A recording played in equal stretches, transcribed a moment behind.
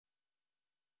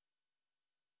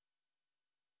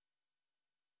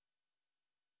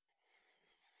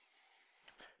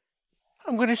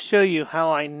I'm going to show you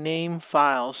how I name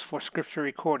files for scripture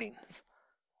recordings.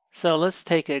 So let's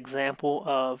take an example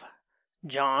of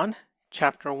John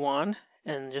chapter 1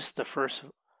 and just the first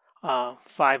 5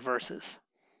 verses.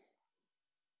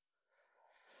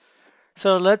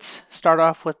 So let's start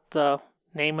off with the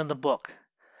name of the book.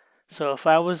 So if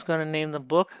I was going to name the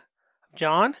book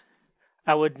John,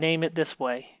 I would name it this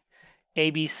way: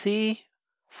 ABC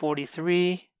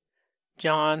 43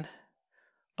 John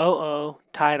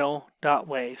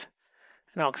title.wave.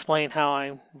 And I'll explain how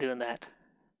I'm doing that.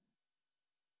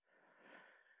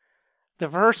 The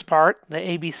first part, the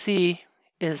ABC,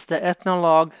 is the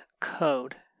ethnologue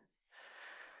code.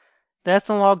 The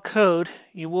ethnologue code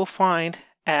you will find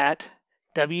at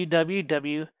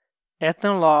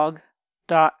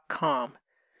www.ethnologue.com.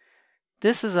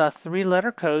 This is a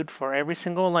 3-letter code for every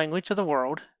single language of the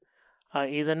world,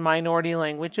 even minority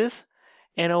languages,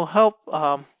 and it'll help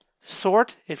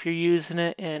sort if you're using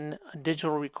it in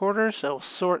digital recorders. It'll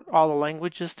sort all the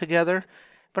languages together,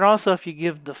 but also if you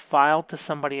give the file to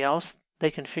somebody else, they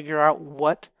can figure out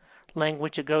what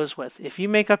language it goes with. If you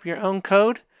make up your own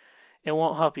code, it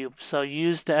won't help you. So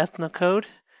use the ethnocode,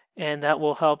 and that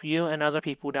will help you and other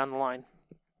people down the line.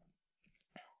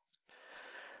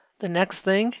 The next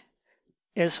thing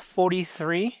is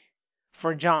 43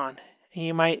 for John. And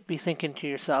you might be thinking to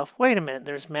yourself, wait a minute,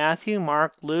 there's Matthew,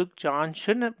 Mark, Luke, John.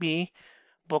 Shouldn't it be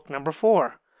book number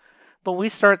 4? But we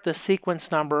start the sequence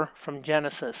number from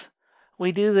Genesis.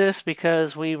 We do this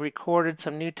because we recorded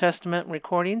some New Testament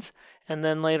recordings, and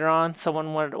then later on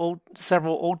someone wanted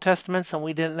several Old Testaments, and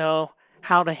we didn't know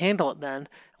how to handle it then.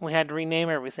 We had to rename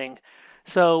everything.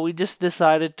 So we just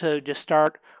decided to just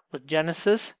start with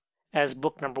Genesis as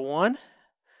book number 1.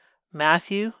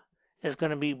 Matthew is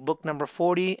going to be book number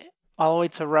 40, all the way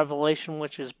to Revelation,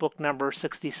 which is book number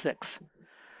 66.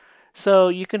 So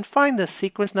you can find the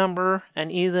sequence number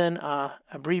and even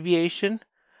abbreviation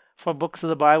for books of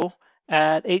the Bible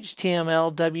at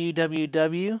HTML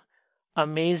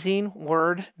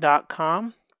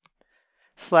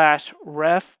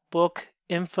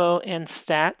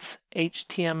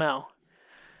www.amazingword.com/refbookinfoandstats.html.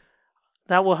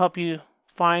 That will help you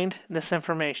find this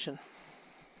information.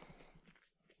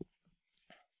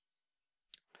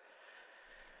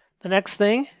 The next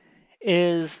thing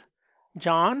is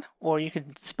John, or you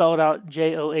could spell it out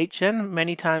John.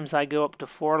 Many times I go up to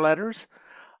 4 letters.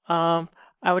 I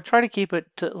would try to keep it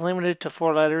limited to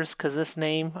 4 letters because this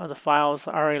name of the file is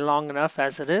already long enough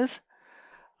as it is.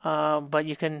 But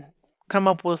you can come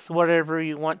up with whatever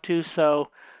you want to. So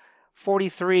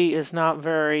 43 is not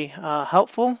very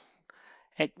helpful.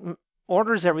 It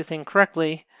orders everything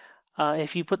correctly.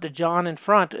 If you put the John in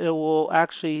front, it will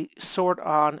actually sort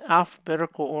on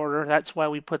alphabetical order. That's why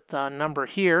we put the number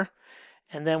here,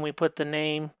 and then we put the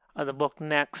name of the book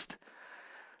next.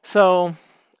 So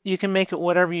you can make it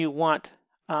whatever you want,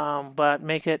 but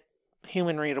make it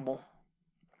human readable.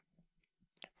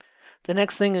 The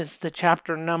next thing is the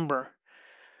chapter number.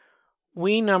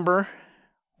 We number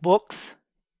books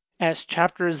as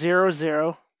chapter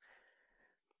 00,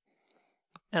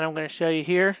 and I'm going to show you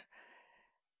here.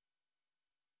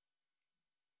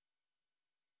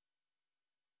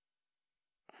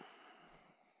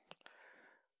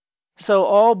 So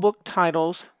all book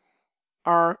titles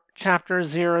are chapter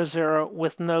 00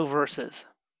 with no verses.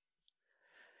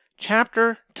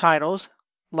 Chapter titles,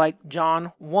 like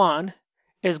John 1,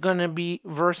 is going to be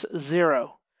verse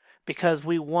 0 because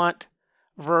we want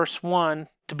verse 1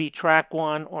 to be track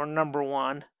 1 or number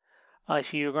 1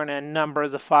 if you're going to number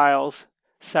the files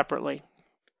separately.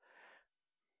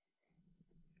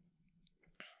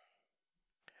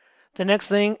 The next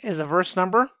thing is a verse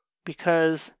number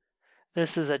because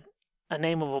this is a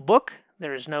name of a book.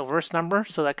 There is no verse number,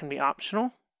 so that can be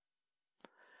optional.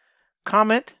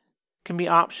 Comment can be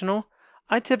optional.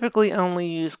 I typically only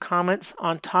use comments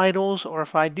on titles or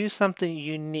if I do something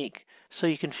unique so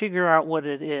you can figure out what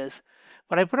it is.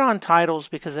 But I put on titles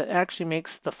because it actually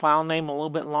makes the file name a little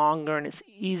bit longer and it's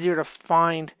easier to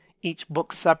find each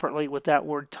book separately with that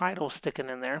word title sticking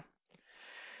in there.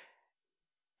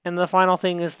 And the final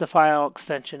thing is the file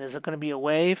extension. Is it going to be a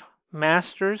wave?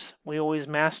 Masters, we always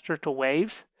master to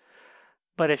waves.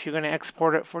 But if you're going to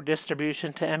export it for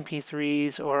distribution to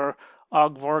MP3s or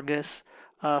OGG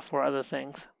for other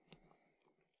things.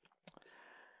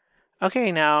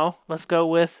 Okay, now let's go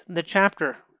with the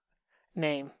chapter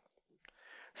name.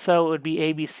 So it would be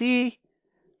ABC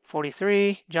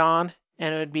 43 John,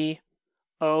 and it would be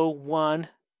 01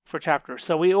 for chapter.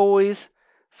 So we always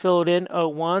fill it in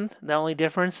 01. The only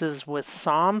difference is with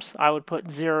Psalms, I would put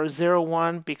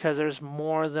 001 because there's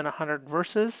more than 100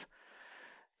 verses.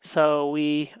 So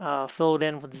we fill it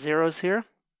in with zeros here.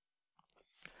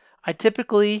 I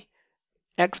typically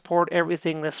export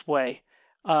everything this way,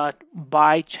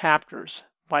 by chapters,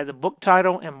 by the book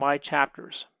title and by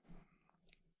chapters.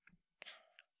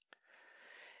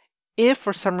 If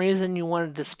for some reason you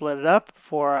wanted to split it up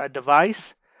for a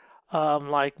device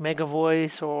like Mega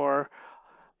Voice or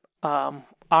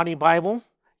Audi Bible,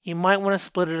 you might want to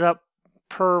split it up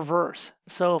per verse.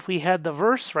 So if we had the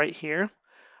verse right here,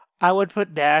 I would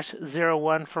put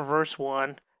 -01 for verse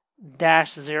 1,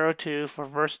 -02 for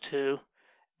verse 2,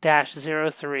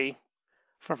 -03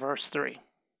 for verse 3.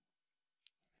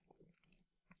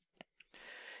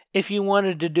 If you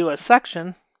wanted to do a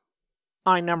section,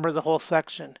 I number the whole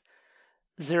section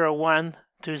 01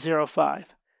 through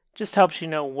 05. Just helps you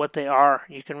know what they are.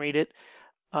 You can read it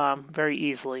very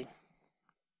easily.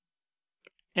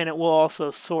 And it will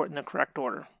also sort in the correct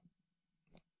order.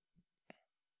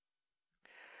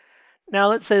 Now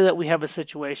let's say that we have a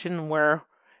situation where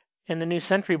in the New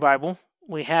Century Bible,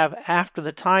 we have after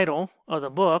the title of the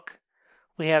book,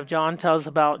 we have John tells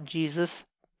about Jesus,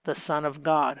 the Son of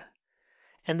God.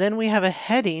 And then we have a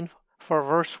heading for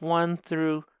verse 1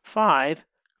 through 5,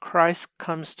 Christ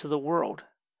comes to the world.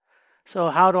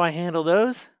 So how do I handle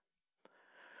those?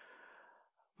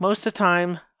 Most of the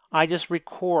time, I just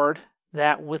record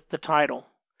that with the title.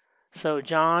 So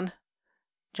John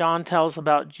tells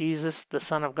about Jesus, the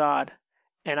Son of God,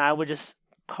 and I would just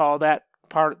call that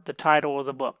part the title of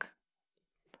the book.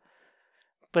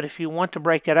 But if you want to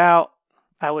break it out,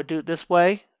 I would do it this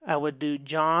way. I would do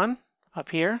John up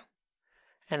here,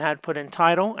 and I'd put in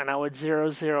title, and I would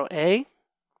 00A.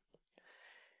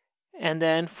 And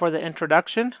then for the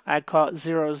introduction, I'd call it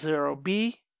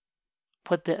 00B,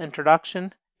 put the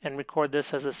introduction, and record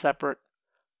this as a separate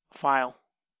file.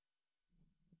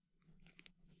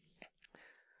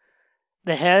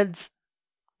 The heads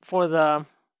for the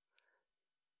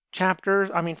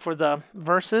chapters, for the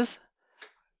verses,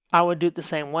 I would do it the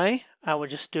same way. I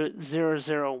would just do it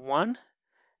 001,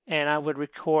 and I would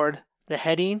record the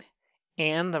heading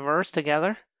and the verse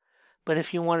together. But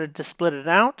if you wanted to split it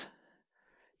out,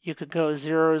 you could go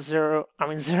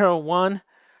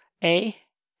 01A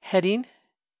heading,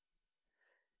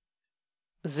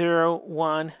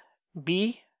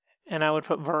 01B, and I would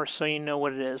put verse so you know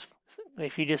what it is.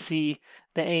 If you just see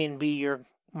the A and B, you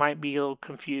might be a little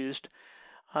confused.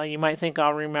 You might think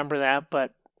I'll remember that,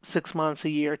 but 6 months,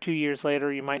 a year, 2 years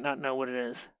later, you might not know what it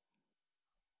is.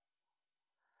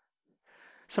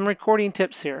 Some recording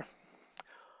tips here.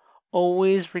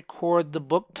 Always record the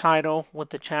book title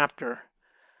with the chapter.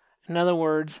 In other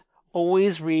words,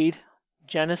 always read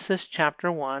Genesis chapter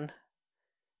 1,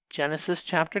 Genesis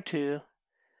chapter 2,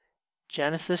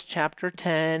 Genesis chapter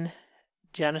 10,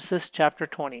 Genesis chapter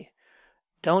 20.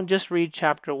 Don't just read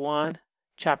chapter 1,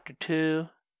 chapter 2,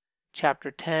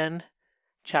 chapter 10,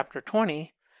 chapter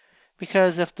 20,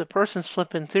 because if the person's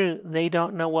flipping through, they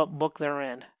don't know what book they're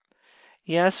in.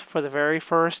 Yes, for the very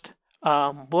first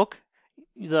book,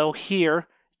 they'll hear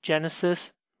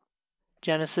Genesis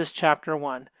chapter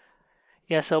 1.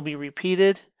 Yes, it'll be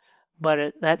repeated,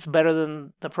 but that's better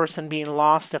than the person being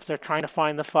lost if they're trying to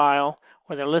find the file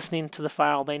or they're listening to the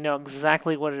file. They know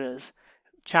exactly what it is.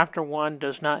 Chapter 1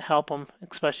 does not help them,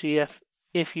 especially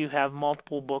if you have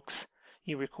multiple books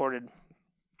you recorded.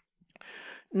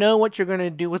 Know what you're going to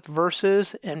do with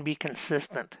verses and be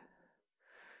consistent.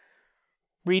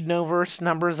 Read no verse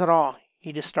numbers at all.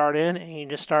 You just start in and you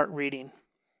just start reading.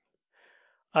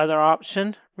 Other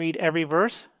option, read every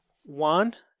verse.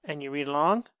 1, and you read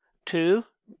along. 2,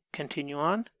 continue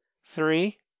on.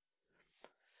 3,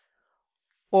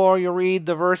 or you'll read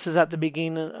the verses at the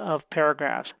beginning of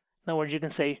paragraphs. In other words, you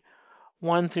can say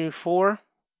 1 through 4,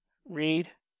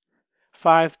 read.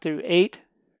 5 through 8,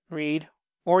 read.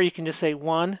 Or you can just say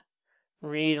 1,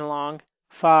 read along.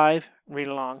 5, read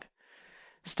along.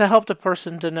 Just to help the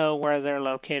person to know where they're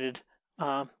located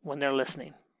when they're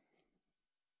listening.